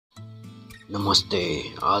नमस्ते।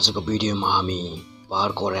 आजको भिडियोमा हामी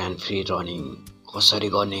पार्कोर एन्ड फ्री रनिङ कसरी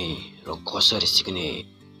गर्ने र कसरी सिक्ने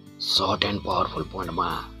सर्ट एन्ड पावरफुल पोइन्टमा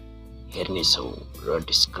हेर्नेछौँ र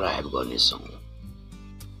डिस्क्राइब गर्नेछौँ।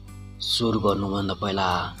 सुरु गर्नुभन्दा पहिला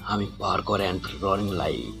हामी पार्कोर एन्ड फ्री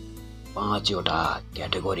रनिङलाई 5 वटा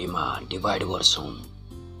क्याटेगोरीमा डिभाइड गर्छौँ।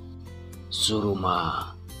 सुरुमा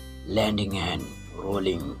ल्यान्डिङ एन्ड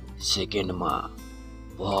रोलिङ, सेकेन्डमा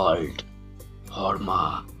भल्ट, थर्डमा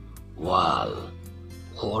वाल,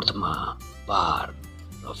 फोर्थमा बार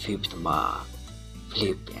र फिफ्थमा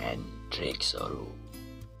फ्लिप एन्ड ट्रिक्सहरू।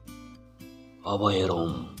 अब हेरौँ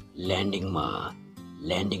ल्यान्डिङमा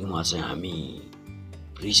चाहिँ हामी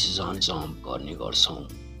प्रिसिजन जम्प गर्ने गर्छौँ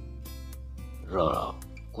र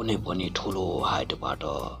कुनै पनि ठुलो हाइटबाट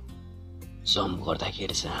जम्प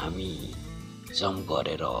गर्दाखेरि चाहिँ हामी जम्प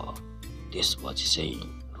गरेर त्यसपछि चाहिँ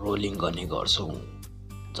रोलिङ गर्ने गर्छौँ,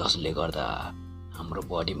 जसले गर्दा हाम्रो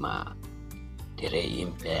बडीमा धेरै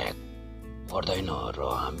इम्प्याक्ट पर्दैन र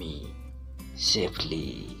हामी सेफली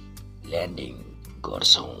ल्यान्डिङ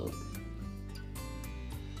गर्छौँ।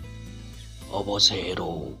 अब चाहिँ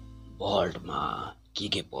हेरौँ भल्टमा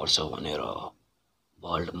के पर्छ भनेर।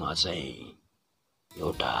 भल्टमा चाहिँ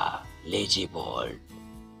एउटा लेजी भल्ट,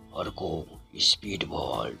 अर्को speed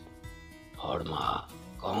vault, थर्डमा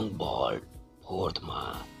कङ vault, फोर्थमा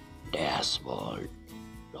dash vault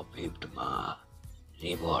र फिफ्थमा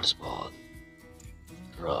रिभर्स भल्ट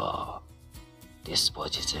र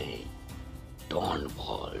त्यसपछि चाहिँ टर्न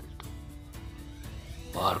भल्ट।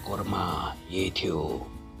 पार्कोरमा यही थियो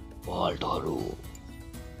भल्टहरू।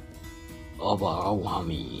 अब आऊ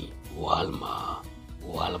हामी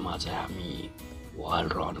वालमा चाहिँ हामी वाल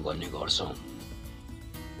रन गर्ने गर्छौँ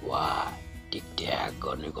वा टिकट्याक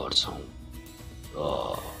गर्ने गर्छौँ र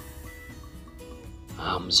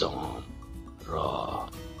आर्म जम्प र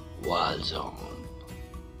वाल जम्प।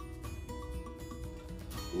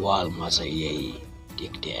 वालमा चाहिँ यही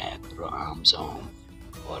टिकट्याक र आर्म जम्प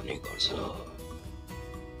गर्ने गर्छ।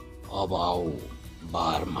 अब आऊ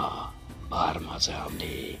बारमा चाहिँ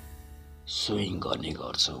हामीले स्विङ गर्ने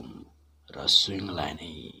गर्छौँ र स्विङलाई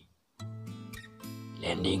नै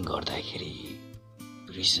ल्यान्डिङ गर्दाखेरि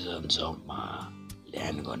प्रिसिजन जम्पमा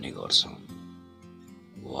ल्यान्ड गर्ने गर्छौँ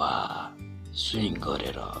वा स्विङ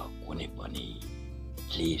गरेर कुनै पनि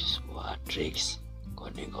फ्लिप्स वा ट्रिक्स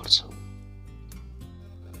गर्ने गर्छौँ।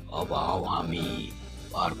 अब आऊ हामी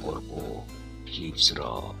पार्कोरको फ्लिप्स र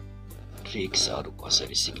ट्रिक्सहरू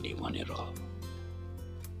कसरी सिक्ने भनेर।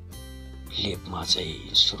 फ्लिपमा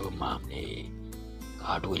चाहिँ सुरुमा हामीले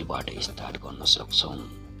कार्टविलबाट स्टार्ट गर्न सक्छौँ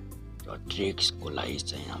र ट्रिक्सको लागि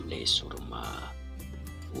चाहिँ हामीले सुरुमा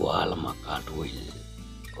वालमा कार्टविल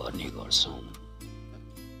गर्ने गर्छौँ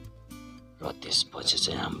र त्यसपछि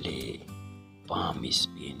चाहिँ हामीले पाम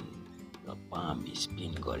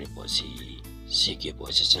स्पिन गरेपछि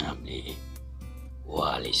सिकेपछि चाहिँ हामीले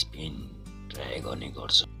वाल स्पिन ट्राई गर्ने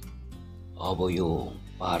गर्छौँ। अब यो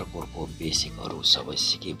पार्कोरको बेसिकहरू सबै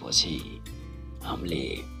सिकेपछि हामीले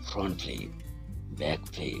front flip, back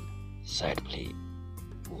flip, side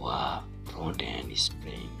flip वा front hand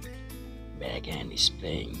spring, back hand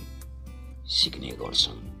spring सिक्ने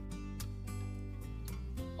गर्छौँ।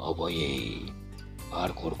 अब यही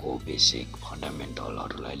पार्कोरको बेसिक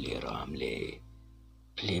फन्डामेन्टलहरूलाई लिएर हामीले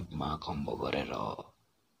फ्लिपमा कम्बो गरेर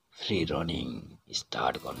फ्री रनिङ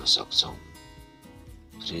स्टार्ट गर्न सक्छौँ।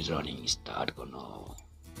 फ्री रनिङ स्टार्ट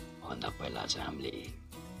गर्नुभन्दा पहिला चाहिँ हामीले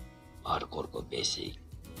पार्कोरको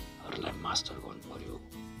बेसिकहरूलाई मास्टर गर्नु पर्यो।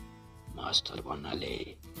 मास्टर भन्नाले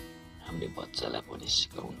हामीले बच्चालाई पनि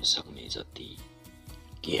सिकाउन सक्ने जति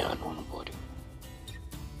ज्ञान हुनु पर्यो।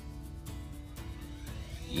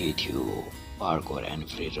 यही थियो पार्कोर एन्ड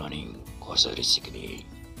फ्री रनिङ कसरी सिक्ने,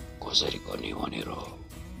 कसरी गर्ने भनेर।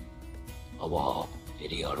 अब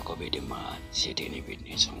फेरि अर्को भिडियोमा छिटै नै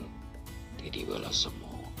भेट्नेछौँ। त्यति बेलासम्म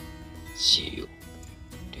see you।